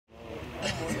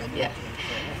Yeah.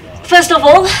 First of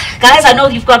all, guys, I know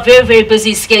you've got very, very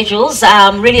busy schedules.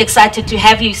 I'm really excited to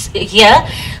have you here.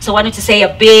 So I wanted to say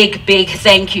a big, big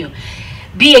thank you.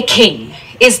 Be a king.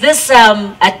 Is this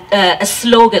a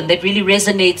slogan that really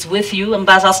resonates with you? And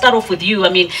Baz, I'll start off with you. I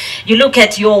mean, you look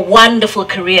at your wonderful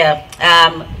career.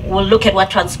 We'll look at what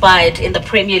transpired in the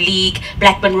Premier League,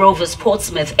 Blackburn Rovers,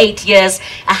 Portsmouth, 8 years,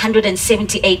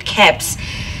 178 caps.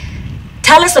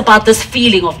 Tell us about this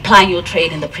feeling of plying your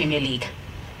trade in the Premier League.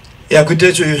 Yeah, good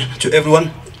day to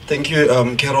everyone. Thank you,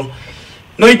 Carol.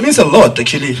 No, it means a lot,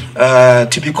 actually,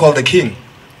 to be called a king.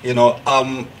 You know,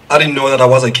 I didn't know that I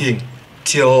was a king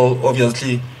till,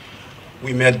 obviously,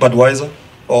 we met Budweiser,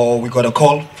 or we got a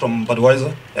call from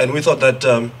Budweiser, and we thought that,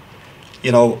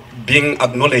 you know, being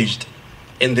acknowledged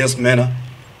in this manner,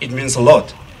 it means a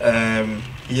lot.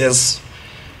 Yes,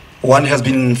 one has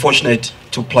been fortunate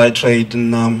to ply trade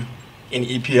in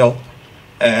EPL.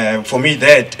 For me,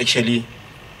 that actually,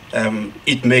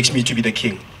 it makes me to be the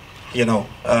king. You know,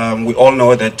 we all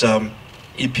know that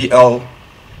EPL,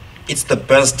 it's the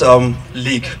best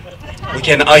league. We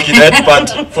can argue that, but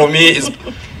for me,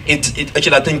 it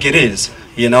actually, I think it is.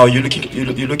 You know, you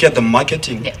look at the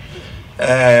marketing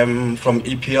from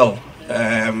EPL,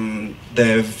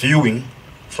 the viewing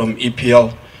from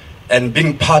EPL, and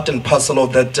being part and parcel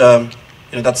of that,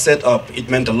 you know, that setup. It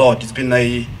meant a lot. It's been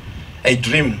a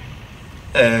dream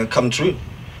come true.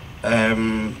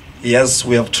 Yes,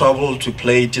 we have traveled to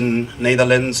play it in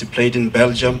Netherlands, we played in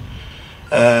Belgium,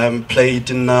 played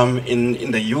in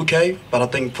the UK, but I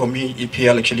think for me,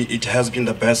 EPL actually, it has been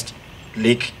the best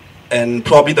league. And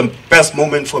probably the best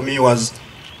moment for me was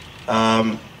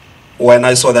when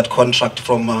I saw that contract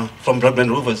from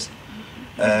Blackburn Rovers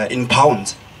in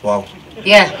pounds. Wow.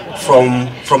 Yeah.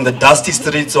 From the dusty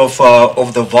streets of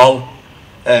the Val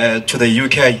to the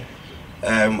UK,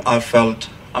 I felt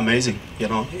amazing. You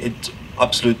know, it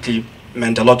absolutely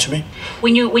meant a lot to me.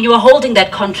 When you were holding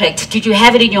that contract, did you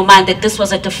have it in your mind that this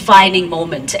was a defining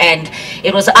moment and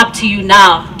it was up to you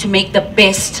now to make the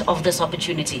best of this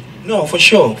opportunity? No, for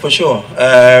sure, for sure.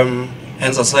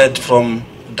 Hence aside from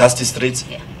dusty streets,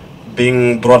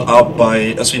 being brought up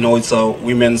by, as we know, it's a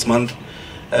Women's Month.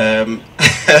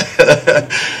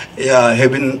 Yeah,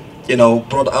 having, you know,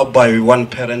 brought up by one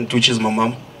parent, which is my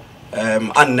mom.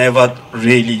 I never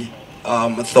really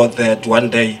thought that one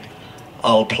day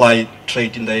I'll apply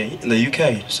trade in the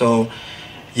UK. So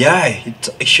yeah,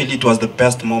 it was the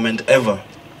best moment ever.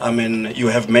 I mean, you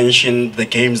have mentioned the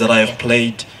games that I have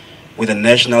played with the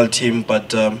national team,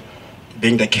 but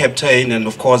being the captain, and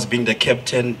of course being the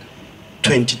captain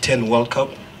 2010 World Cup,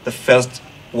 the first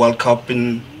World Cup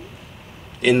in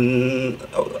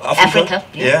Africa.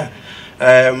 Yeah.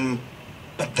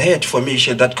 But that for me,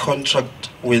 that contract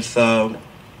with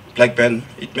Blackburn,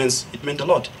 it meant a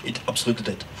lot. It absolutely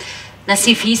did.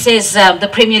 Nasief, he says the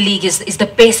Premier League is the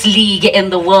best league in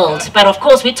the world. But of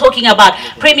course, we're talking about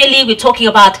Premier League, we're talking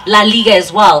about La Liga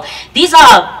as well. These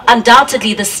are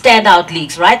undoubtedly the standout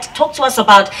leagues, right? Talk to us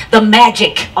about the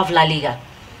magic of La Liga.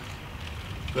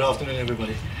 Good afternoon,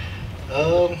 everybody.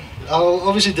 I'll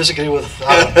obviously disagree with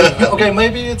okay,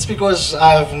 maybe it's because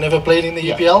I've never played in the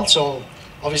EPL, so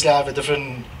obviously I have a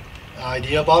different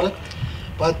idea about it.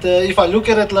 But if I look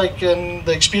at it like in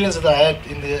the experience that I had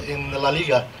in the La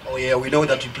Liga. Oh yeah, we know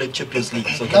that you played Champions League.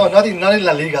 So no, not in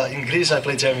La Liga. In Greece I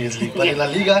played Champions League, but in La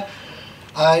Liga,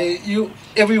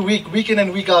 every week in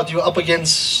and week out, you're up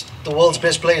against the world's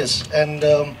best players, and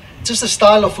just the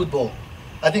style of football.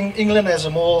 I think England has a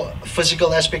more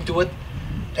physical aspect to it,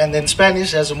 and then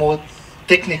Spanish has a more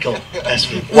technical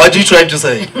aspect. What are you trying to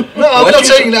say? No, I'm not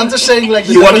saying. I'm just saying like.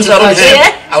 You want to start on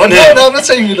head? I want no, I'm not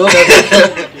saying you don't.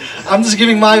 I'm just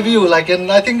giving my view. Like, and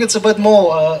I think it's a bit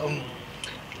more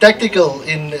tactical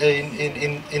in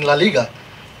La Liga,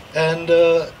 and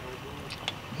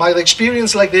my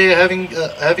experience like they're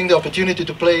having the opportunity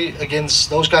to play against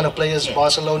those kind of players,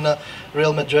 Barcelona,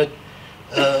 Real Madrid,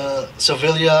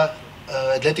 Sevilla,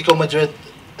 Atletico Madrid.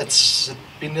 It's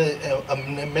been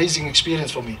an amazing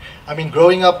experience for me. I mean,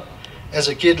 growing up as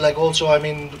a kid, like also, I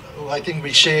mean, I think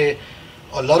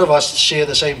a lot of us share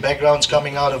the same backgrounds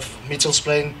coming out of Mitchell's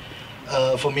Plain,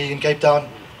 for me in Cape Town.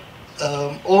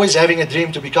 Always having a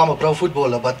dream to become a pro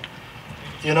footballer, but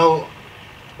you know,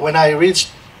 when I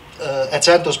reached at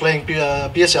Santos playing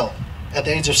PSL at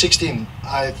the age of 16,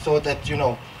 I thought that, you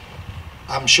know,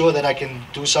 I'm sure that I can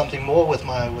do something more with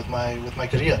my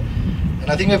career. And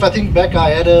I think if I think back, I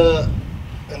had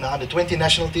in the under-20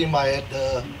 national team, I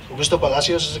had Augusto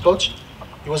Palacios as a coach.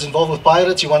 He was involved with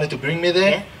Pirates. He wanted to bring me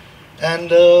there,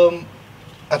 and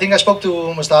I think I spoke to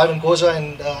Mr. Ivan Koza,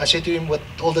 and I said to him, with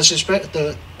all this respect,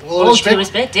 all due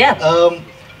respect, yeah.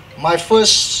 my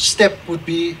first step would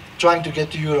be trying to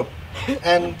get to Europe.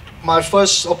 And my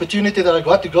first opportunity that I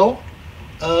got to go,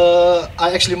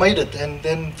 I actually made it. And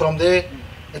then from there,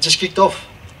 it just kicked off.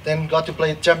 Then got to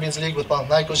play Champions League with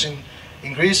Panathinaikos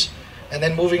in Greece. And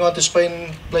then moving on to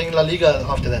Spain, playing La Liga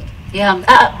after that. Yeah,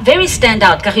 very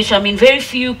standout, Kagisho. I mean, very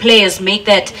few players make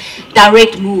that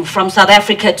direct move from South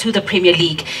Africa to the Premier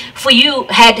League. For you,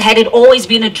 had it always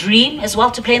been a dream as well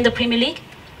to play in the Premier League?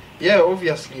 Yeah,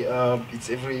 obviously, it's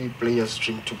every player's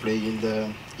dream to play in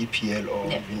the EPL or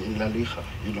in La Liga,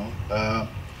 you know.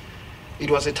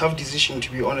 It was a tough decision, to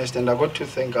be honest, and I got to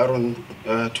thank Aaron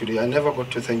today. I never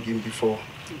got to thank him before.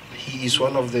 He is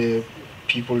one of the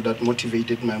people that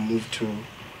motivated my move to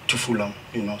Fulham,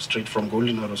 you know, straight from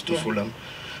Golden Arrows to Fulham.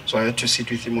 So I had to sit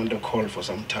with him on the call for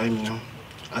some time, you know,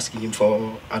 asking him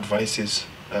for advices,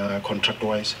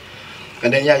 contract-wise.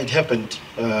 And then, yeah, it happened.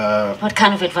 What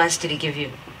kind of advice did he give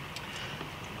you?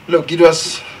 Look, it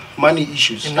was money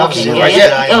issues. Okay.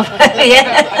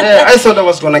 Yeah, I thought I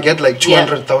was going to get like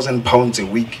 200,000 pounds a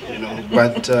week, you know,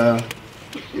 but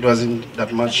it wasn't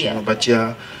that much, you know, but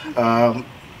yeah.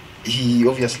 He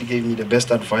obviously gave me the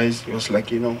best advice. He was like,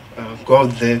 you know, go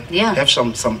out there, have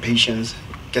some patience,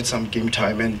 get some game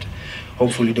time, and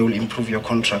hopefully they will improve your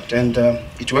contract. And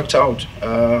it worked out.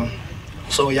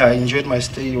 So yeah, I enjoyed my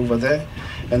stay over there,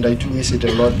 and I do miss it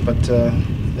a lot. But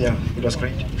yeah, it was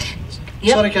great.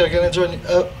 Sorry, can I join?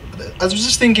 I was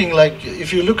just thinking, like,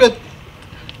 if you look at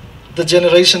the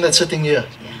generation that's sitting here,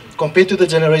 compared to the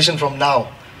generation from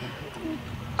now,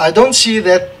 I don't see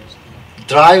that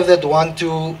drive, that want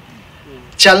to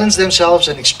challenge themselves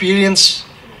and experience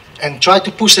and try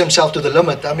to push themselves to the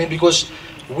limit. I mean, because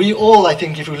we all, I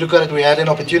think, if you look at it, we had an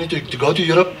opportunity to go to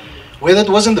Europe, whether it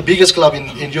wasn't the biggest club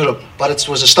in Europe, but it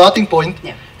was a starting point,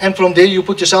 and from there you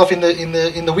put yourself in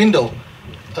the window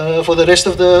for the rest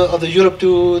of the Europe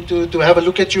to have a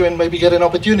look at you and maybe get an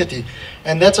opportunity.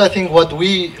 And that's, I think, what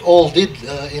we all did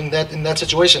in that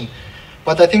situation.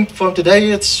 But I think from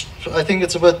today, I think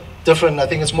it's a bit different. I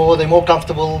think they're more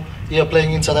comfortable here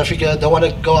playing in South Africa. They want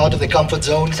to go out of their comfort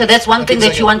zone. So that's one thing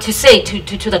that you want to say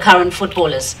to the current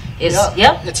footballers is,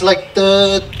 it's like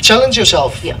challenge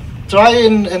yourself. Yeah. Try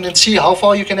and see how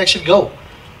far you can actually go.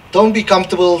 Don't be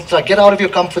comfortable. Try get out of your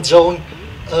comfort zone.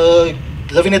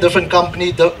 Live in a different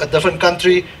company, a different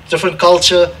country, different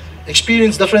culture.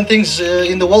 Experience different things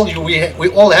in the world. We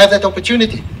all have that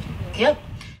opportunity. Yeah.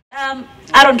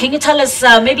 Aaron, can you tell us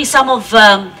maybe some of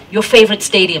your favorite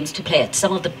stadiums to play at?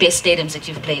 Some of the best stadiums that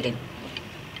you've played in?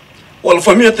 Well,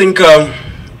 for me, I think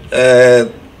the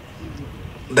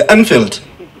Anfield.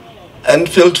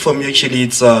 Anfield, for me, actually,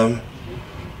 it's one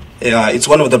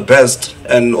of the best,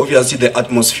 and obviously the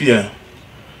atmosphere.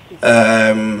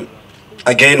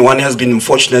 Again, one has been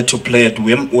fortunate to play at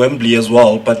Wembley as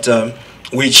well, but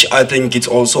which I think it's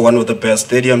also one of the best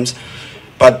stadiums.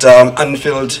 But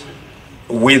Anfield,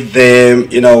 with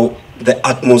the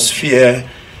atmosphere,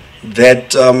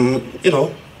 that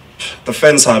the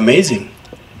fans are amazing,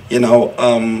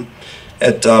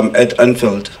 at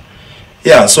Anfield.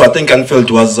 Yeah, so I think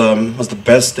Anfield was the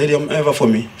best stadium ever for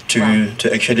me to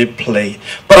actually play.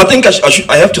 But I think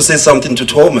I have to say something to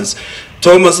Thomas.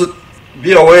 Thomas,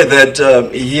 be aware that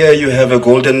here you have a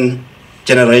golden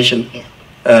generation,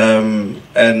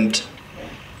 and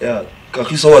yeah.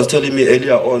 Kagisho was telling me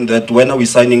earlier on that when are we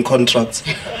signing contracts?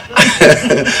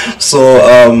 So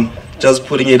just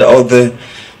putting it out there,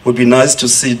 would be nice to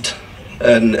sit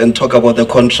and talk about the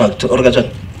contract.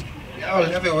 Orgajan? Yeah, I'll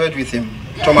have a word with him.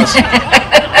 Thomas.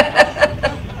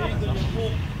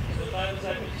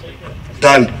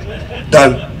 Done.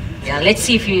 Yeah, let's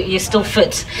see if you're still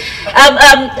fit.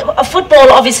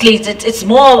 Football, obviously, it's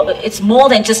more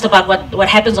than just about what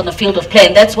happens on the field of play,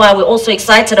 and that's why we're also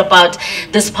excited about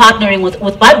this partnering with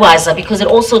Budweiser, because it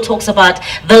also talks about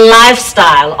the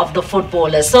lifestyle of the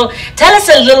footballers. So tell us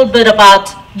a little bit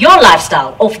about your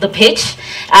lifestyle off the pitch.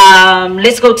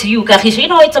 Let's go to you, Kagisho.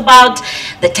 It's about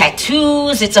the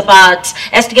tattoos, it's about,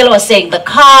 as Dikgacoi was saying, the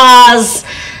cars.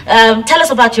 Tell us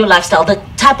about your lifestyle, the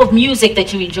type of music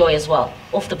that you enjoy as well,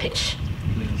 off the pitch.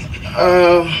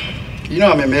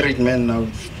 I'm a married man now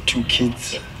with 2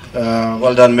 kids.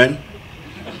 Well done, man.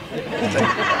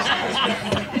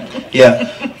 Yeah,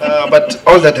 but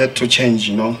all that had to change,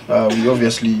 We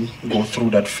obviously go through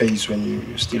that phase when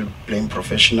you're still playing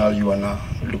professional. You wanna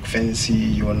look fancy,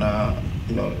 you wanna,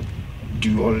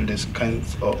 do all this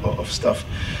kinds of stuff.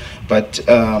 But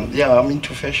yeah, I'm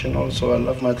into fashion also. I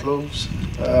love my clothes.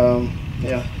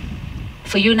 Yeah.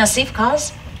 For you, Nasief,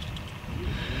 cars?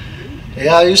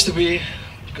 Yeah, I used to be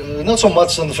not so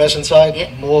much on the fashion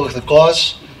side, more the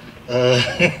cars.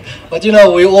 But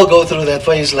we all go through that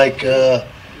phase. Like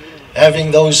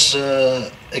having those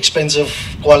expensive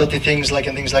quality things like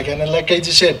and things like that. And like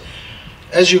KG said,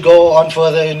 as you go on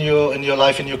further in your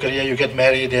life, in your career, you get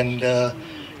married, and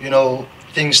you know,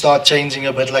 things start changing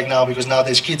a bit like now, because now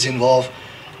there's kids involved.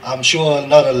 I'm sure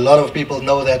not a lot of people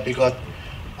know that, because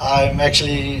I'm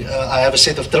actually I have a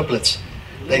set of triplets.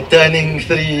 They're turning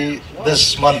 3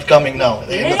 this month coming now,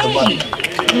 the end of the month.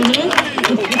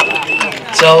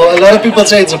 So a lot of people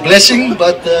say it's a blessing,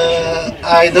 but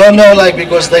I don't know, like,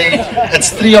 because it's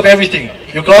 3 of everything.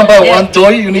 You can't buy one toy,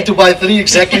 you need to buy 3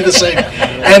 exactly the same,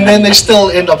 and then they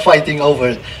still end up fighting over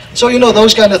it. So, you know,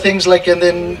 those kind of things, like, and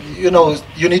then, you know,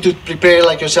 you need to prepare,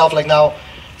 like, yourself, like now,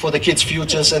 for the kids'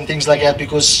 futures and things like that,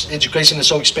 because education is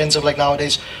so expensive, like,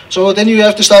 nowadays. So then you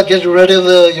have to start getting rid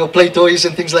of your play toys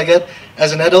and things like that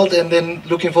as an adult, and then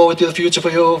looking forward to the future for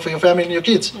your family and your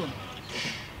kids.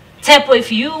 Tepo,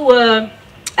 if you were,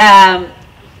 and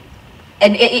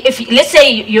if, let's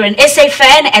say you're an SA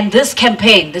fan and this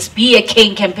campaign, this Be a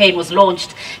King campaign was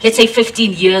launched, let's say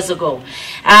 15 years ago,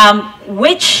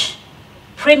 which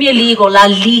Premier League or La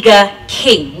Liga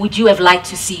king would you have liked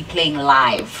to see playing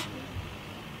live?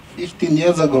 15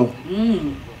 years ago.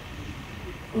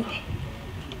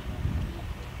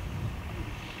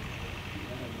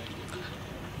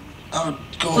 I would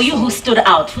go for you, who stood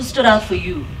out? Who stood out for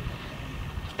you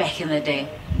back in the day?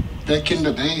 Back in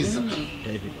the days,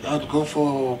 I would go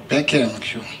for Beckham,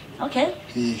 actually. Okay.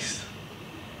 Yes.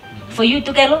 For you,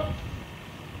 Tukelo?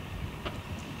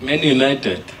 Man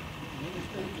United.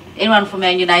 Anyone from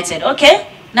Man United? Okay.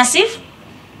 Nasief?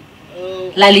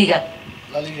 La Liga.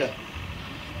 La Liga.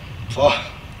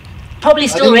 Probably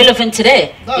still relevant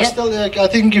today. No, yeah? Still. Like, I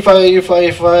think if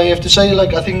I have to say,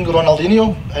 like, I think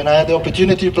Ronaldinho, and I had the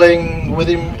opportunity playing with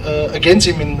him against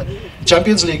him in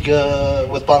Champions League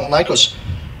with Panathinaikos,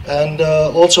 and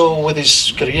also with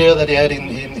his career that he had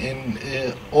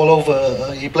in all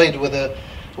over. He played with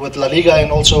La Liga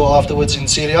and also afterwards in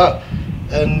Serie A,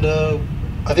 and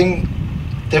I think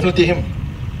definitely him.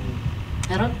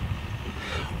 Aaron?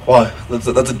 Wow, that's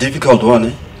a difficult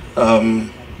one.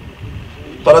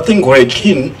 But I think Roy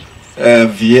Keane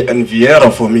and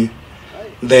Vieira, for me,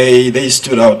 they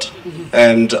stood out,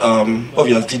 and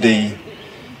obviously they,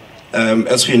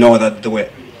 as we know, that they were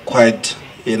quite,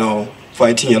 you know,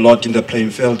 fighting a lot in the playing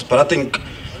field. But I think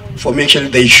for me, actually,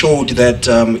 they showed that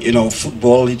you know,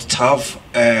 football is tough,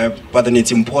 but then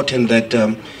it's important that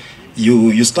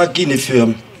you start in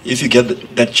if you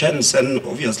get that chance, and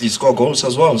obviously score goals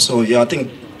as well. So yeah, I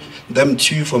think them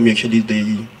two, for me, actually,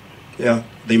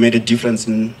 they made a difference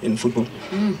in football.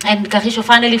 And Kagisho,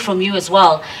 finally from you as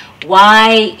well,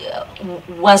 why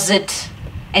was it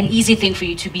an easy thing for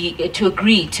you to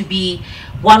agree to be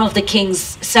one of the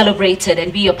kings celebrated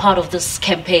and be a part of this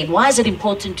campaign? Why is it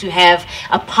important to have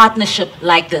a partnership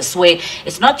like this, where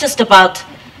it's not just about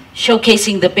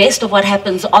showcasing the best of what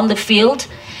happens on the field,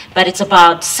 but it's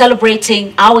about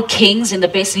celebrating our kings in the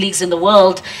best leagues in the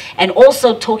world, and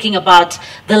also talking about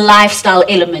the lifestyle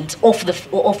element off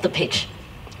the pitch?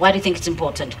 Why do you think it's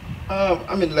important?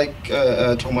 I mean, like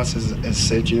Thomas has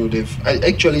said, you know, I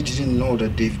actually didn't know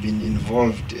that they've been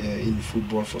involved in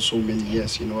football for so many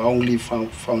years. You know, I only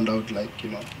found out, like,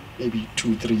 you know, maybe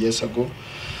 2-3 years ago,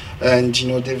 and you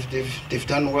know, they've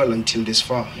done well until this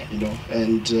far. You know,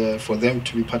 and for them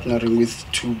to be partnering with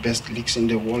 2 best leagues in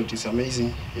the world is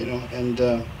amazing. You know,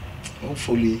 and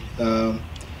hopefully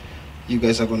you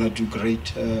guys are gonna do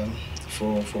great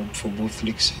for both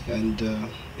leagues, and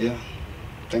yeah.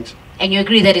 Thanks. And you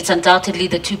agree that it's undoubtedly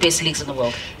the 2 best leagues in the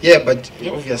world? Yeah, but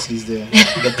obviously it's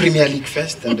the Premier League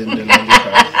first, and then the La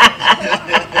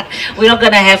Liga. We're not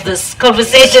going to have this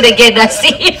conversation again,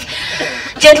 Nasief.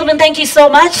 Gentlemen, thank you so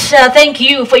much. Thank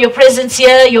you for your presence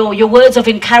here, your words of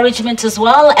encouragement as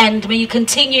well, and may you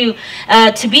continue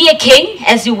to be a king,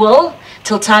 as you will,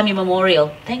 till time immemorial.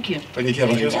 Thank you. Thank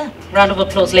you. Yeah. Round of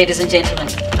applause, ladies and gentlemen.